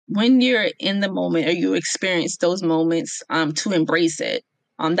when you're in the moment or you experience those moments, to embrace it.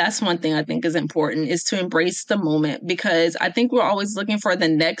 That's one thing I think is important, is to embrace the moment, because I think we're always looking for the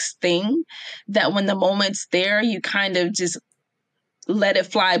next thing, that when the moment's there, you kind of just let it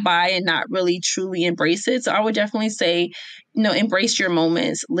fly by and not really truly embrace it. So I would definitely say, embrace your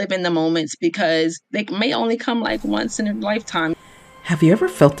moments, live in the moments, because they may only come like once in a lifetime. Have you ever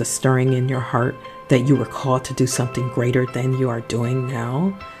felt a stirring in your heart that you were called to do something greater than you are doing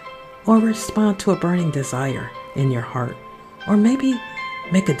now? Or respond to a burning desire in your heart? Or maybe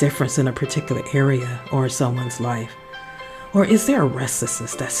make a difference in a particular area or someone's life? Or is there a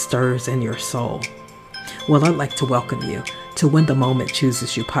restlessness that stirs in your soul? Well, I'd like to welcome you to When the Moment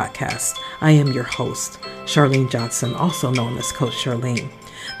Chooses You podcast. I am your host, Charlene Johnson, also known as Coach Charlene.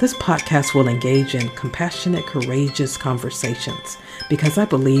 This podcast will engage in compassionate, courageous conversations because I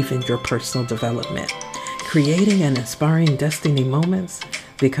believe in your personal development, creating and inspiring destiny moments,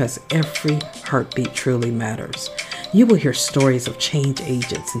 because every heartbeat truly matters. You will hear stories of change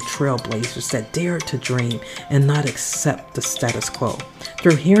agents and trailblazers that dare to dream and not accept the status quo.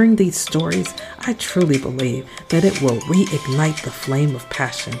 Through hearing these stories, I truly believe that it will reignite the flame of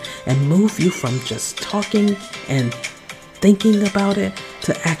passion and move you from just talking and thinking about it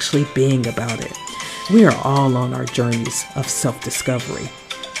to actually being about it. We are all on our journeys of self-discovery,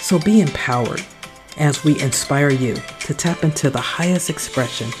 so be empowered as we inspire you to tap into the highest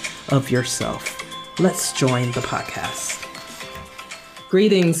expression of yourself. Let's join the podcast.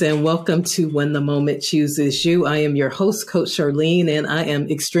 Greetings and welcome to When the Moment Chooses You. I am your host, Coach Charlene, and I am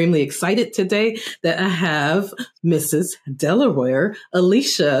extremely excited today that I have Mrs. Delaware,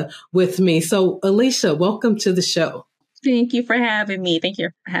 Alesha, with me. So, Alesha, welcome to the show. Thank you for having me. Thank you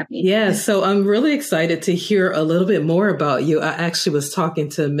for having me. Yeah, so I'm really excited to hear a little bit more about you. I actually was talking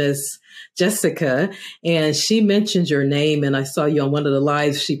to Miss Jessica, and she mentioned your name, and I saw you on one of the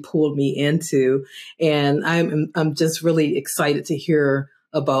lives she pulled me into, and I'm just really excited to hear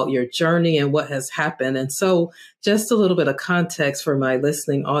about your journey and what has happened. And so just a little bit of context for my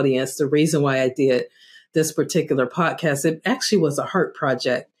listening audience, the reason why I did this particular podcast, it actually was a heart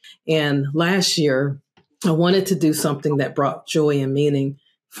project. And last year, I wanted to do something that brought joy and meaning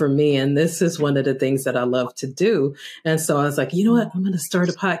for me. And this is one of the things that I love to do. And so I was like, you know what, I'm going to start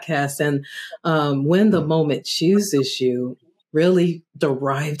a podcast. And When the Moment Chooses You really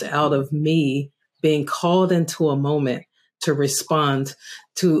derived out of me being called into a moment to respond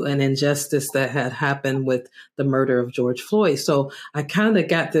to an injustice that had happened with the murder of George Floyd. So I kind of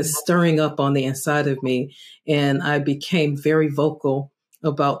got this stirring up on the inside of me, and I became very vocal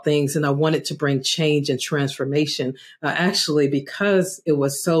about things, and I wanted to bring change and transformation. Actually, because it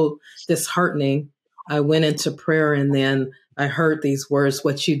was so disheartening, I went into prayer, and then I heard these words: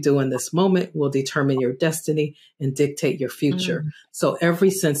 what you do in this moment will determine your destiny and dictate your future. So ever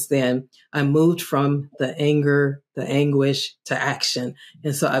since then, I moved from the anger, the anguish to action.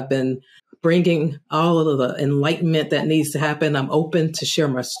 And so I've been bringing all of the enlightenment that needs to happen. I'm open to share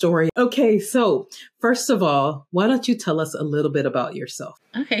my story. Okay, so first of all, why don't you tell us a little bit about yourself?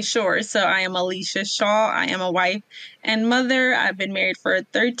 Okay, sure. So I am Alesha Shaw. I am a wife and mother. I've been married for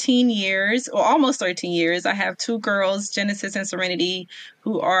 13 years, or almost 13 years. I have two girls, Genesis and Serenity,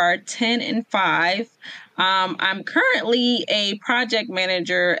 who are 10 and 5. I'm currently a project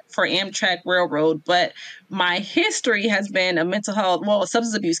manager for Amtrak Railroad, but my history has been a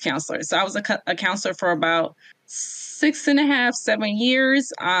substance abuse counselor. So I was a counselor for about 6.5, 7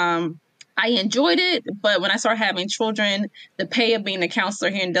 years. I enjoyed it, but when I started having children, the pay of being a counselor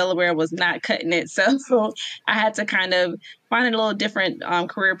here in Delaware was not cutting it. So I had to kind of find a little different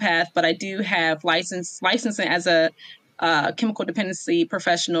career path, but I do have licensing as a chemical dependency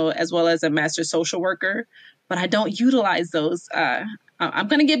professional, as well as a master social worker, but I don't utilize those. I'm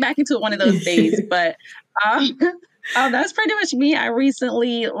going to get back into it one of those days, but that's pretty much me. I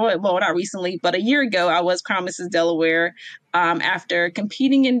recently, well, not recently, but a year ago, I was crowned Mrs. Delaware after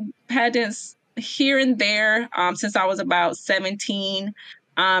competing in pageants here and there since I was about 17.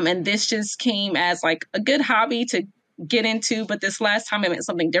 And this just came as like a good hobby to get into, but this last time it meant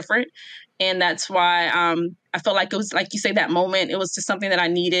something different. And that's why I felt like it was, like you say, that moment, it was just something that I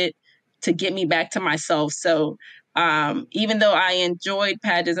needed to get me back to myself. So even though I enjoyed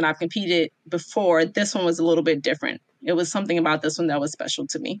pageants and I've competed before, this one was a little bit different. It was something about this one that was special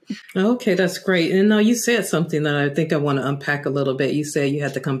to me. Okay, that's great. And now you said something that I think I want to unpack a little bit. You said you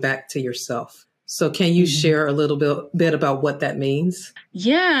had to come back to yourself. So can you share a little bit about what that means?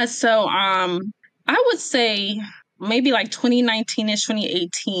 Yeah. So I would say maybe like 2019-ish,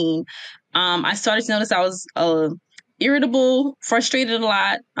 2018, I started to notice I was irritable, frustrated a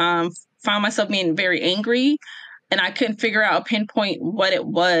lot, found myself being very angry. and I couldn't figure out, pinpoint what it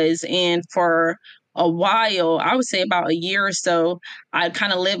was. And for a while, I would say about a year or so, I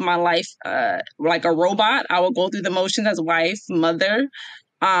kind of lived my life like a robot. I would go through the motions as wife, mother,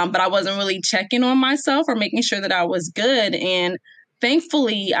 but I wasn't really checking on myself or making sure that I was good. And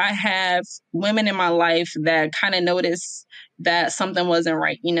thankfully, I have women in my life that kind of noticed that something wasn't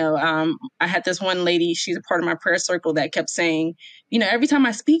right. I had this one lady, she's a part of my prayer circle, that kept saying, every time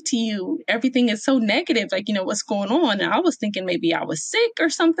I speak to you, everything is so negative. Like, what's going on? And I was thinking maybe I was sick or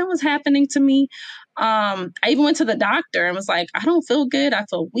something was happening to me. I even went to the doctor and was like, I don't feel good. I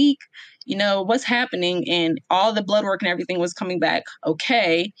feel weak. What's happening? And all the blood work and everything was coming back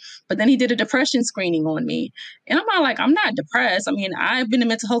okay. But then he did a depression screening on me. And I'm not like, I'm not depressed. I mean, I've been in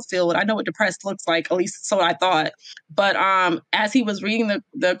the mental health field. I know what depressed looks like, at least so I thought. But as he was reading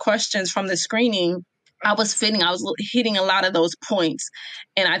the questions from the screening, I was hitting a lot of those points.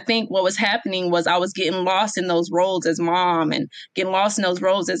 And I think what was happening was I was getting lost in those roles as mom and getting lost in those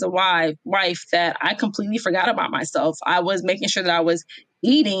roles as a wife that I completely forgot about myself. I was making sure that I was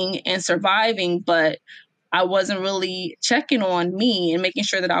eating and surviving, but I wasn't really checking on me and making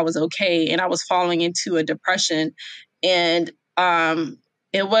sure that I was okay. And I was falling into a depression. And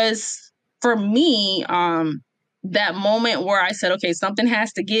it was, for me, that moment where I said, okay, something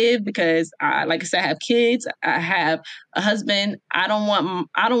has to give, because like I said, I have kids, I have a husband. I don't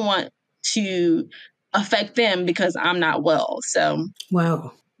want to affect them because I'm not well. So,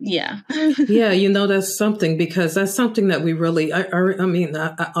 Wow. yeah. Yeah, that's something, because that's something that we really, I mean,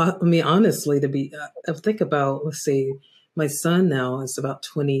 honestly, think about, let's see, my son now is about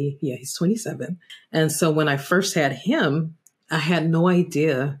 20, yeah, he's 27. And so when I first had him, I had no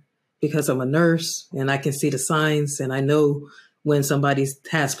idea, because I'm a nurse and I can see the signs and I know when somebody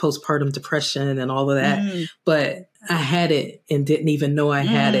has postpartum depression and all of that. Mm. But I had it and didn't even know I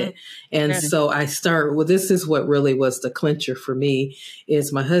had it. And so I this is what really was the clincher for me,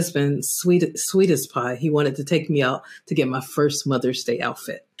 is my husband, sweetest pie. He wanted to take me out to get my first Mother's Day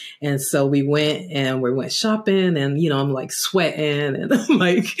outfit. And so we went shopping, and, I'm like sweating, and I'm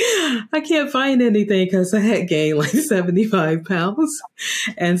like, I can't find anything, because I had gained like 75 pounds.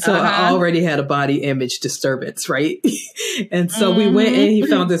 And so I already had a body image disturbance, right? And so we went, and he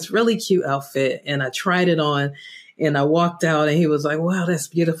found this really cute outfit, and I tried it on, and I walked out, and he was like, wow, that's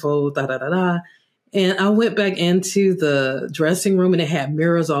beautiful, da, da, da, da. And I went back into the dressing room, and it had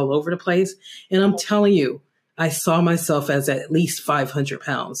mirrors all over the place. And I'm telling you, I saw myself as at least 500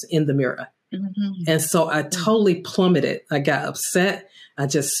 pounds in the mirror. Mm-hmm. And so I totally plummeted. I got upset. I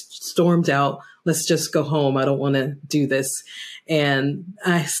just stormed out. Let's just go home. I don't want to do this. And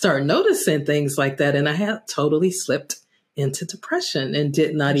I started noticing things like that. And I had totally slipped into depression and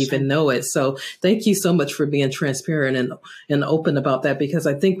did not even know it. So thank you so much for being transparent and open about that, because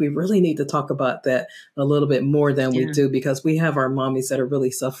I think we really need to talk about that a little bit more than we do, because we have our mommies that are really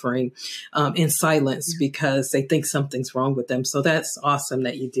suffering in silence because they think something's wrong with them. So that's awesome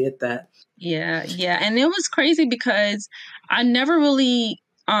that you did that. Yeah. And it was crazy because I never really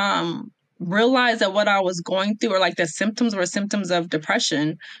realized that what I was going through, or like the symptoms were symptoms of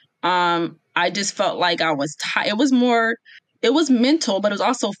depression. I just felt like I was tired. It was mental, but it was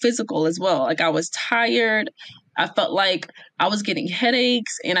also physical as well. Like I was tired. I felt like I was getting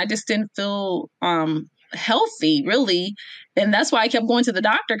headaches, and I just didn't feel healthy, really. And that's why I kept going to the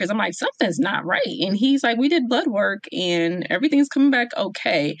doctor, because I'm like, something's not right. And he's like, we did blood work and everything's coming back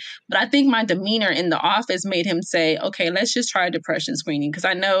okay. But I think my demeanor in the office made him say, okay, let's just try a depression screening. Because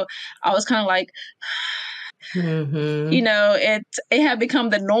I know I was kind of like, it had become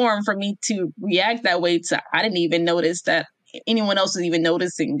the norm for me to react that way. I didn't even notice that anyone else was even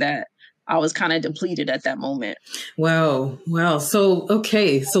noticing that I was kind of depleted at that moment. Wow. So,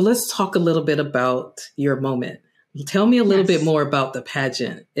 okay. So let's talk a little bit about your moment. Tell me a little bit more about the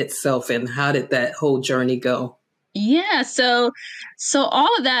pageant itself, and how did that whole journey go? Yeah. So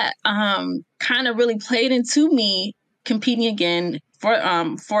all of that kind of really played into me competing again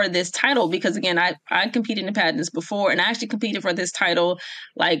for this title, because again, I competed in pageants before, and I actually competed for this title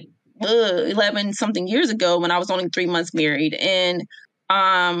like 11 something years ago when I was only 3 months married. And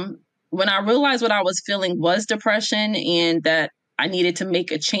when I realized what I was feeling was depression, and that I needed to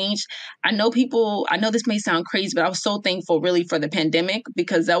make a change. I know this may sound crazy, but I was so thankful really for the pandemic,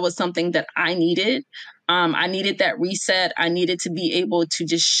 because that was something that I needed. I needed that reset. I needed to be able to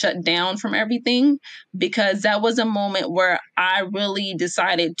just shut down from everything, because that was a moment where I really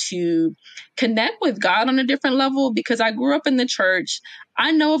decided to connect with God on a different level, because I grew up in the church.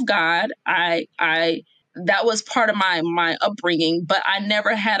 I know of God. I that was part of my upbringing, but I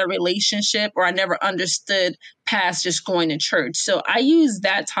never had a relationship, or I never understood past just going to church. So I used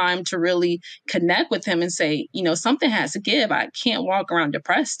that time to really connect with him and say, something has to give. I can't walk around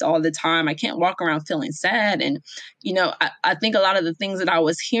depressed all the time. I can't walk around feeling sad. And I think a lot of the things that I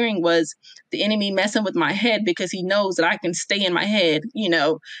was hearing was the enemy messing with my head, because he knows that I can stay in my head,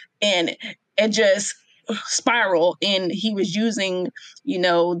 and just spiral. And he was using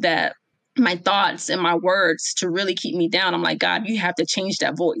that my thoughts and my words to really keep me down. I'm like, God, you have to change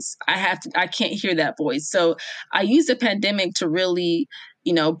that voice. I can't hear that voice. So I used the pandemic to really,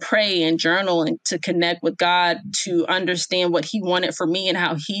 pray and journal and to connect with God, to understand what he wanted for me and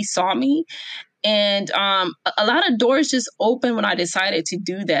how he saw me. And a lot of doors just opened when I decided to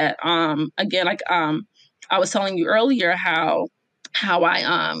do that. Again, like I was telling you earlier, how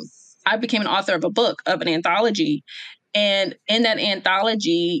I became an author of a book, of an anthology. And in that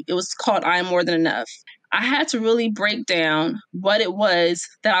anthology, it was called I Am More Than Enough. I had to really break down what it was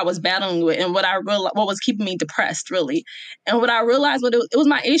that I was battling with, and what was keeping me depressed, really. And what I realized, it was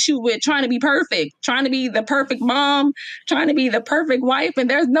my issue with trying to be perfect, trying to be the perfect mom, trying to be the perfect wife. And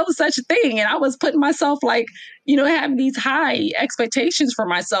there's no such thing. And I was putting myself, like, having these high expectations for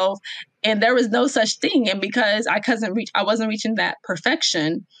myself, and there was no such thing. And because I wasn't reaching that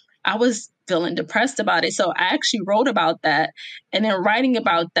perfection, I was feeling depressed about it. So I actually wrote about that. And then writing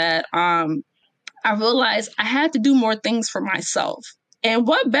about that, I realized I had to do more things for myself. And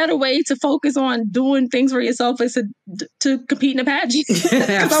what better way to focus on doing things for yourself is to compete in a pageant?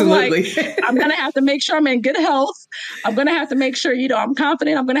 Absolutely. I'm going to have to make sure I'm in good health. I'm going to have to make sure, I'm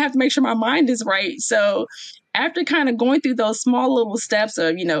confident. I'm going to have to make sure my mind is right. So after kind of going through those small little steps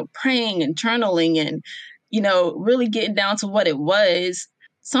of, praying and journaling and, really getting down to what it was,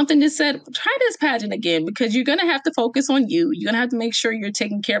 something just said, try this pageant again, because you're going to have to focus on you. You're going to have to make sure you're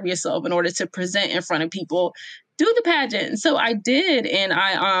taking care of yourself in order to present in front of people. Do the pageant. And so I did.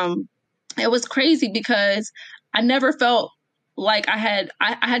 And it was crazy, because I never felt like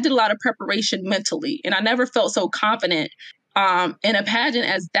I did a lot of preparation mentally, and I never felt so confident in a pageant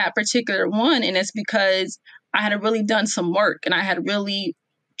as that particular one. And it's because I had really done some work, and I had really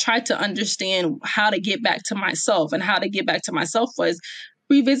tried to understand how to get back to myself. And how to get back to myself was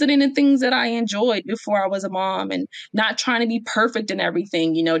revisiting the things that I enjoyed before I was a mom, and not trying to be perfect in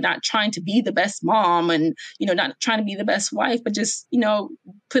everything, not trying to be the best mom, and, not trying to be the best wife, but just,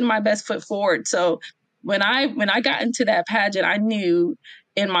 putting my best foot forward. So when I got into that pageant, I knew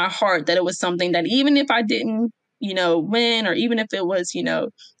in my heart that it was something that, even if I didn't, win, or even if it was,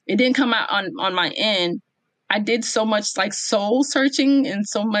 it didn't come out on my end, I did so much, like, soul searching and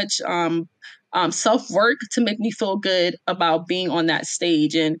so much, self-work to make me feel good about being on that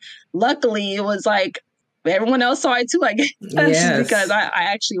stage. And luckily it was like everyone else saw it too, I guess. Yes. Because I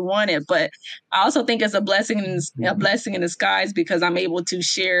actually won it. But I also think it's a blessing in disguise, because I'm able to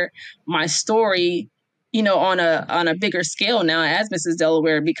share my story, on a bigger scale now as Mrs.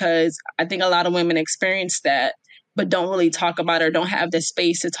 Delaware, because I think a lot of women experience that, but don't really talk about it, or don't have the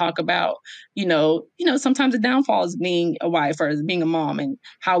space to talk about, sometimes the downfalls of being a wife or being a mom, and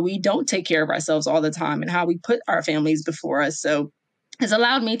how we don't take care of ourselves all the time, and how we put our families before us. So it's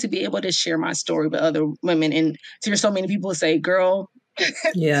allowed me to be able to share my story with other women, and to hear so many people say, girl,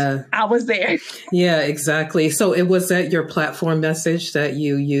 yeah, I was there. Yeah, exactly. So it was that your platform message that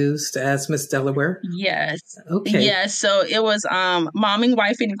you used as Miss Delaware? Yes. Okay. Yes. So it was momming,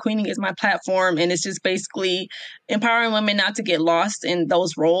 wifing, and queening is my platform. And it's just basically empowering women not to get lost in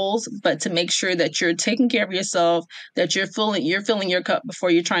those roles, but to make sure that you're taking care of yourself, that you're filling your cup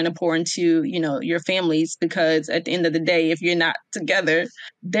before you're trying to pour into, your families. Because at the end of the day, if you're not together,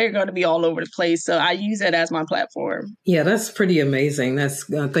 they're going to be all over the place. So I use it as my platform. Yeah, that's pretty amazing. That's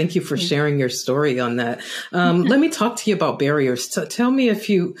thank you for sharing your story on that. Let me talk to you about barriers. Tell me if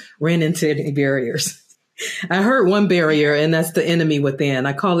you ran into any barriers. I heard one barrier, and that's the enemy within.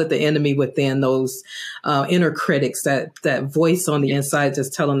 I call it the enemy within, those inner critics, that voice on the inside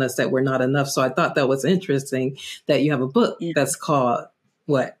just telling us that we're not enough. So I thought that was interesting that you have a book that's called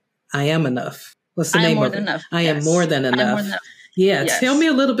what? I Am Enough. What's the name of it? I Am More Than Enough. Yeah. Yes. Tell me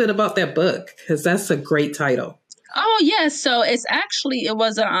a little bit about that book, because that's a great title. Oh, yes. So it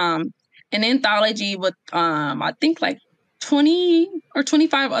was an anthology with, I think, like 20 or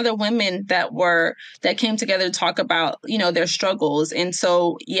 25 other women that came together to talk about, their struggles. And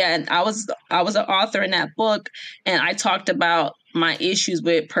so, yeah, and I was an author in that book, and I talked about my issues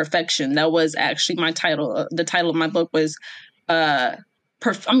with perfection. That was actually my title. The title of my book was, the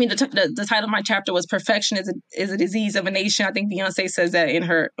title of my chapter was "Perfection is a Disease of a Nation." I think Beyonce says that in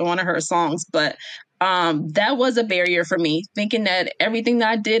one of her songs. But that was a barrier for me, thinking that everything that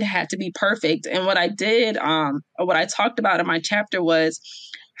I did had to be perfect. And what I did, or what I talked about in my chapter, was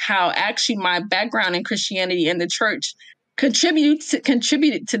how actually my background in Christianity and the church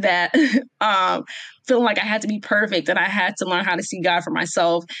contributed to that. Feeling like I had to be perfect, and I had to learn how to see God for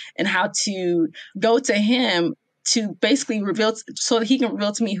myself and how to go to Him to basically reveal, so that He can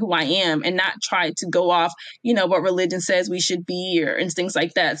reveal to me who I am, and not try to go off, what religion says we should be, or and things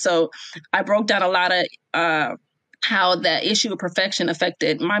like that. So I broke down a lot of how that issue of perfection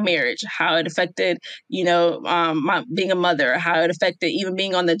affected my marriage, how it affected, my being a mother, how it affected even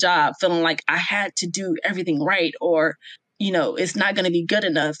being on the job, feeling like I had to do everything right, or, it's not going to be good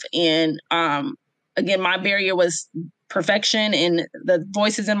enough. And again, my barrier was perfection and the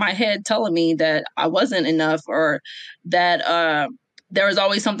voices in my head telling me that I wasn't enough, or that there was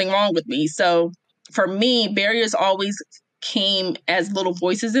always something wrong with me. So for me, barriers always came as little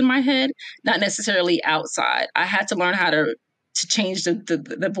voices in my head, not necessarily outside. I had to learn how to change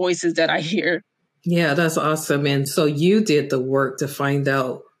the voices that I hear. Yeah, that's awesome. And so you did the work to find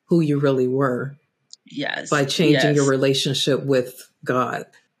out who you really were by Yes. changing your relationship with God.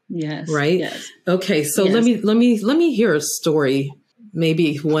 Yes. Right? Yes. Okay, so yes. let me hear a story,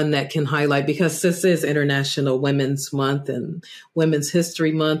 maybe one that can highlight, because this is International Women's Month and Women's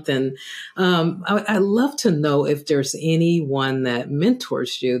History Month, and I love to know if there's anyone that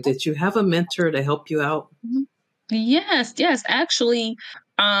mentors you. Did you have a mentor to help you out? Yes, yes. Actually,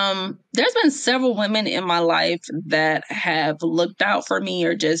 there's been several women in my life that have looked out for me,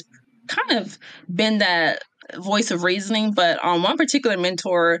 or just kind of been that voice of reasoning. But one particular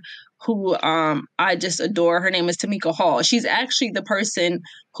mentor who I just adore, her name is Tamika Hall. She's actually the person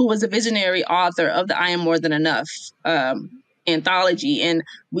who was a visionary author of the I Am More Than Enough anthology. And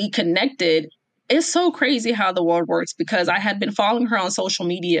we connected. It's so crazy how the world works, because I had been following her on social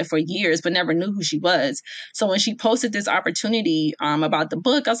media for years, but never knew who she was. So when she posted this opportunity about the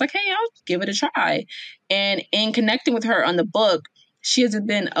book, I was like, hey, I'll give it a try. And in connecting with her on the book, she has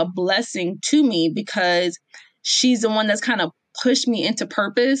been a blessing to me, because she's the one that's kind of pushed me into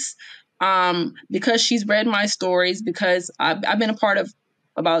purpose, because she's read my stories, because I've been a part of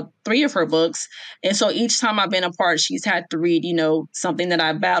about 3 of her books. And so each time I've been a part, she's had to read, something that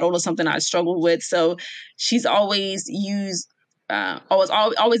I battled or something I struggled with. So she's always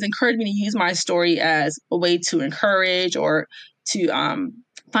always encouraged me to use my story as a way to encourage, or to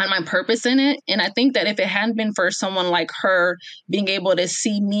find my purpose in it. And I think that if it hadn't been for someone like her being able to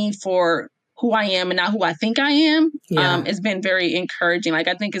see me for who I am and not who I think I am, it's been very encouraging. Like,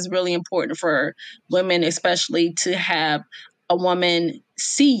 I think it's really important for women, especially, to have a woman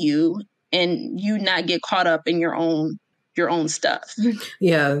see you and you not get caught up in your own stuff.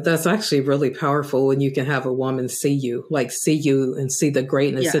 Yeah, that's actually really powerful when you can have a woman see you and see the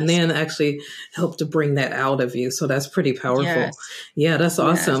greatness, yes, and then actually help to bring that out of you. So that's pretty powerful. Yes. Yeah, that's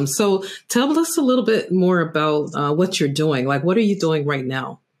awesome. Yes. So tell us a little bit more about what you're doing. Like, what are you doing right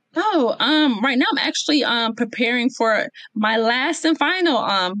now? Oh, right now I'm actually preparing for my last and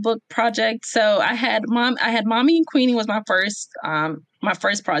final book project. So I had Mommy and Queening was my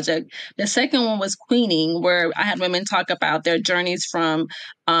first project. The second one was Queening, where I had women talk about their journeys from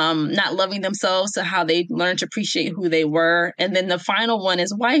not loving themselves to how they learned to appreciate who they were. And then the final one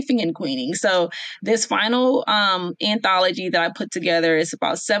is Wifing and Queening. So this final anthology that I put together is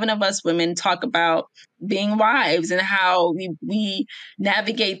about 7 of us women talk about being wives and how we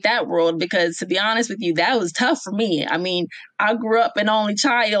navigate that world. Because to be honest with you, that was tough for me. I mean, I grew up an only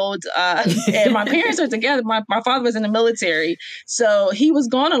child, and my parents are together. My father was in the military, so he was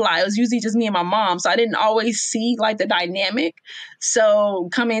gone a lot. It was usually just me and my mom, so I didn't always see like the dynamic. So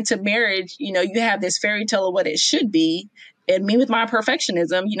coming into marriage, you have this fairy tale of what it should be. And me with my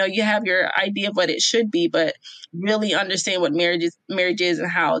perfectionism, you have your idea of what it should be, but really understand what marriage is and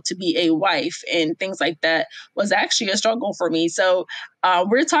how to be a wife and things like that was actually a struggle for me. So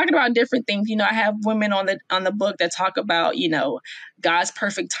we're talking about different things. I have women on the book that talk about, God's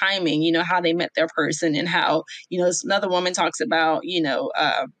perfect timing, how they met their person, and how, another woman talks about,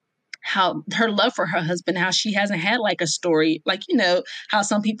 how her love for her husband, how she hasn't had like a story, like, how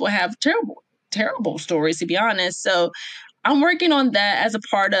some people have terrible stories, to be honest. So I'm working on that as a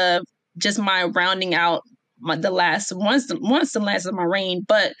part of just my rounding out the last of my reign,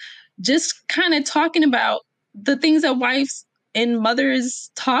 but just kind of talking about the things that wives and mothers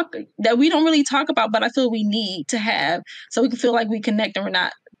talk that we don't really talk about, but I feel we need to have, so we can feel like we connect and we're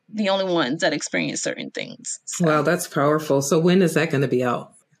not the only ones that experience certain things. So. Wow, that's powerful. So when is that going to be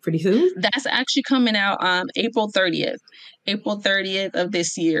out? pretty soon? That's actually coming out April 30th. April 30th of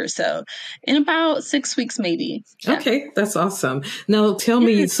this year. So in about 6 weeks, maybe. Yeah. Okay, that's awesome. Now tell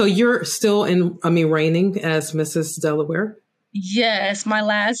me, so you're still reigning as Mrs. Delaware? Yes, my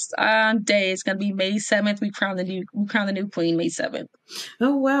last day is gonna be May 7th. We crown the new queen May 7th.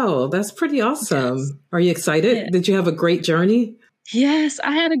 Oh, wow. That's pretty Yes. awesome. Are you Yeah. excited? Did you have a great journey? Yes,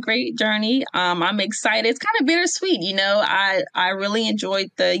 I had a great journey. I'm excited. It's kind of bittersweet, you know. I really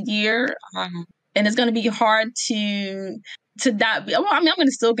enjoyed the year, and it's going to be hard to not be. Well, I mean, I'm going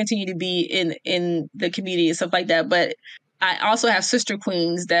to still continue to be in the community and stuff like that, but I also have sister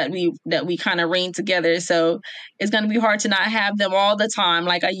queens that we kind of reign together. So it's going to be hard to not have them all the time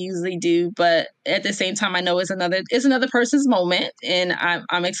like I usually do. But at the same time, I know it's another person's moment, and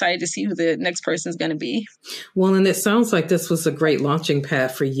I'm excited to see who the next person is going to be. Well, and it sounds like this was a great launching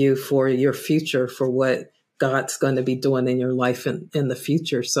pad for you for your future, for what God's going to be doing in your life in the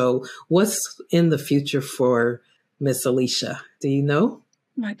future. So, what's in the future for Miss Alesha? Do you know?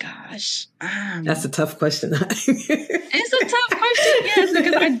 My gosh. That's a tough question. It's a tough question, yes,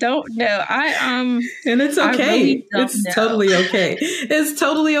 because I don't know. And it's I okay. really don't It's know. totally okay. It's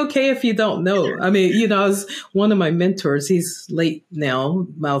totally okay if you don't know. I mean, I was one of my mentors. He's late now,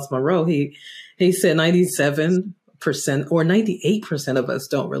 Miles Monroe. He said 97% or 98% of us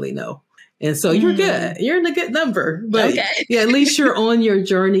don't really know. And so you're good. You're in a good number. But Okay. yeah, at least you're on your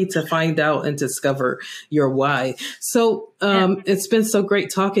journey to find out and discover your why. So it's been so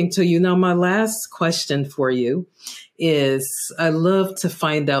great talking to you. Now, my last question for you is I love to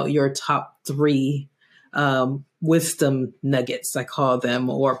find out your top 3 wisdom nuggets, I call them,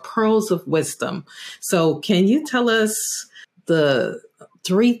 or pearls of wisdom. So can you tell us the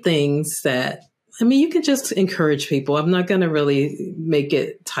 3 things that, you can just encourage people. I'm not going to really make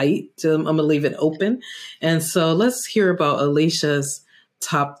it tight. I'm going to leave it open. And so let's hear about Alesha's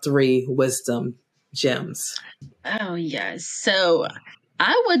top 3 wisdom gems. Oh, yes. So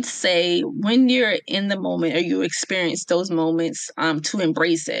I would say when you're in the moment or you experience those moments, to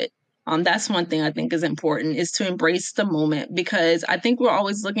embrace it. That's one thing I think is important, is to embrace the moment, because I think we're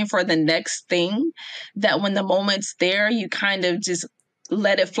always looking for the next thing, that when the moment's there, you kind of just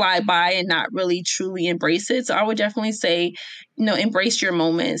let it fly by and not really truly embrace it. So I would definitely say, embrace your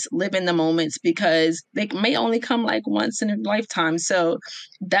moments, live in the moments, because they may only come like once in a lifetime. So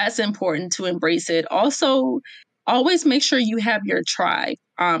that's important, to embrace it. Also, always make sure you have your tribe.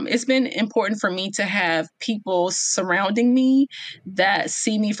 It's been important for me to have people surrounding me that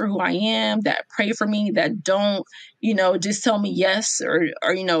see me for who I am, that pray for me, that don't, just tell me yes, or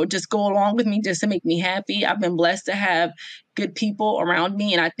just go along with me just to make me happy. I've been blessed to have good people around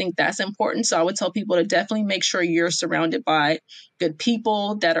me, and I think that's important. So I would tell people to definitely make sure you're surrounded by good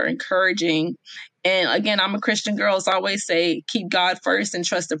people that are encouraging. And again, I'm a Christian girl, so I always say keep God first and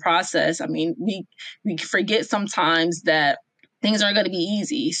trust the process. I mean, we forget sometimes that things aren't going to be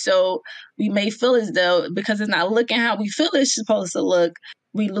easy. So we may feel as though, because it's not looking how we feel it's supposed to look,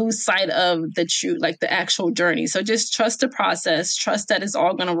 we lose sight of the truth, like the actual journey. So just trust the process, trust that it's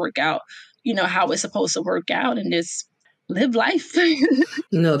all going to work out, how it's supposed to work out, and just live life.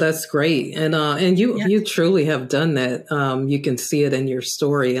 No, that's great. And Yeah. you truly have done that. You can see it in your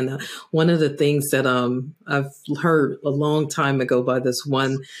story. And one of the things that I've heard a long time ago by this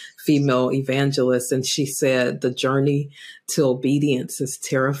one female evangelist, and she said the journey to obedience is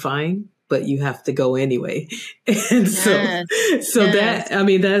terrifying, but you have to go anyway. And Yes. so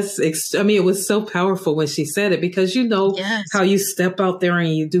Yes. it was so powerful when she said it, because Yes. how you step out there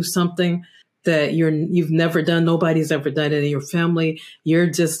and you do something that you've never done. Nobody's ever done it in your family. You're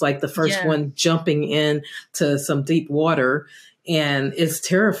just like the first one jumping in to some deep water, and it's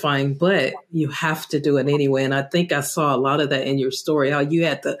terrifying, but you have to do it anyway. And I think I saw a lot of that in your story, how you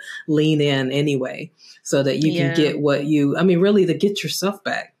had to lean in anyway so that you can get really to get yourself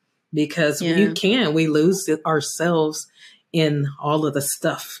back, because we lose ourselves in all of the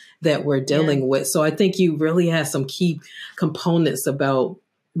stuff that we're dealing with. So I think you really have some key components about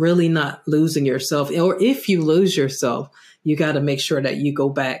really not losing yourself. Or if you lose yourself, you got to make sure that you go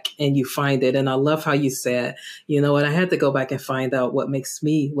back and you find it. And I love how you said, I had to go back and find out what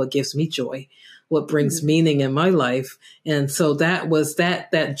gives me joy, what brings meaning in my life. And so that was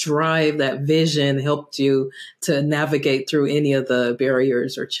that drive, that vision helped you to navigate through any of the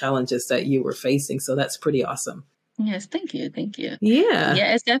barriers or challenges that you were facing. So that's pretty awesome. Yes, thank you. Thank you. Yeah.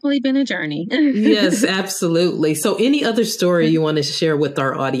 Yeah, it's definitely been a journey. Yes, absolutely. So any other story you want to share with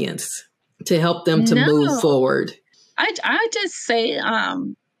our audience to help them to move forward? I just say,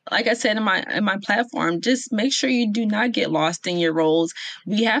 like I said in my platform, just make sure you do not get lost in your roles.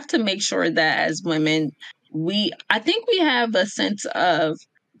 We have to make sure that as women, I think we have a sense of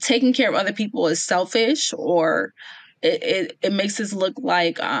taking care of other people is selfish, or it makes us look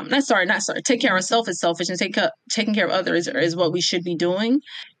like not sorry, take care of ourselves is selfish, and taking care of others is what we should be doing.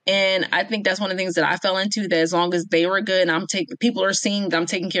 And I think that's one of the things that I fell into, that as long as they were good and people are seeing that I'm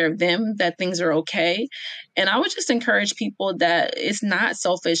taking care of them, that things are okay. And I would just encourage people that it's not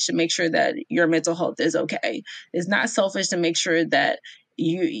selfish to make sure that your mental health is okay. It's not selfish to make sure that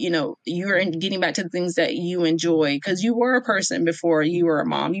you're getting back to the things that you enjoy, because you were a person before you were a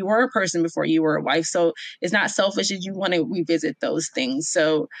mom, you were a person before you were a wife. So it's not selfish that you want to revisit those things.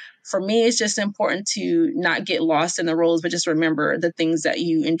 So for me, it's just important to not get lost in the roles, but just remember the things that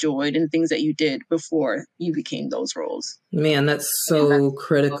you enjoyed and things that you did before you became those roles. Man, that's so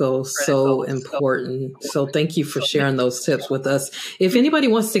critical, so important. So thank you for sharing those tips with us. If anybody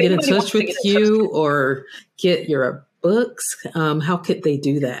wants to get in touch with you or get your books, how could they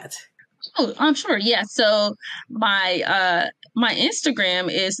do that? Oh, I'm sure. Yeah. So my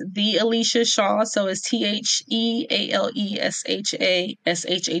Instagram is the Alesha Shaw. So it's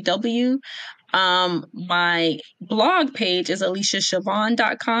TheAleshashashaw. My blog page is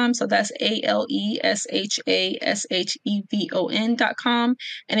aleshashavon.com. So that's ALESHASHEVON.com.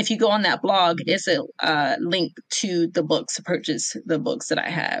 And if you go on that blog, it's a link to the books, to purchase the books that I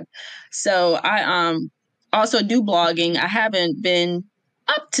have. So I also do blogging. I haven't been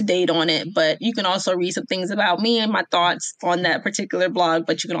up to date on it, but you can also read some things about me and my thoughts on that particular blog,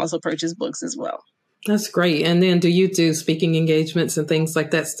 but you can also purchase books as well. That's great. And then do you do speaking engagements and things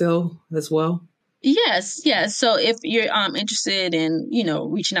like that still as well? Yes. So if you're interested in,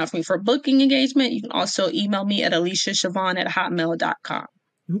 reaching out to me for a booking engagement, you can also email me at aleshashavon@hotmail.com.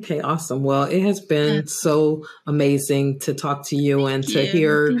 Okay, awesome. Well, it has been so amazing to talk to you and to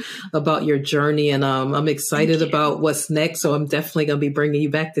hear about your journey. And I'm excited about what's next. So I'm definitely going to be bringing you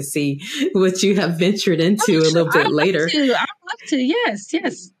back to see what you have ventured into a little bit later. I'd love to. Yes.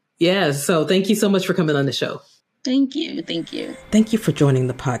 Yeah. So thank you so much for coming on the show. Thank you. Thank you for joining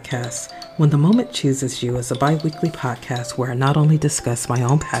the podcast. When the Moment Chooses You is a bi-weekly podcast where I not only discuss my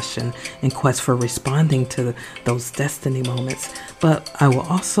own passion and quest for responding to those destiny moments, but I will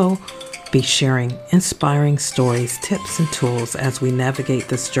also be sharing inspiring stories, tips, and tools as we navigate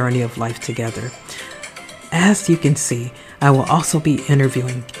this journey of life together. As you can see, I will also be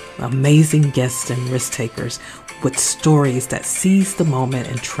interviewing amazing guests and risk takers with stories that seize the moment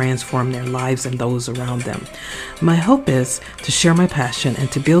and transform their lives and those around them. My hope is to share my passion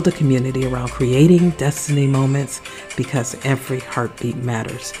and to build a community around creating destiny moments, because every heartbeat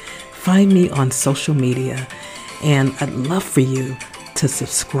matters. Find me on social media, and I'd love for you to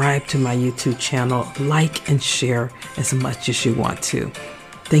subscribe to my YouTube channel, like and share as much as you want to.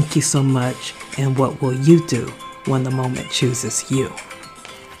 Thank you so much, and what will you do when the moment chooses you?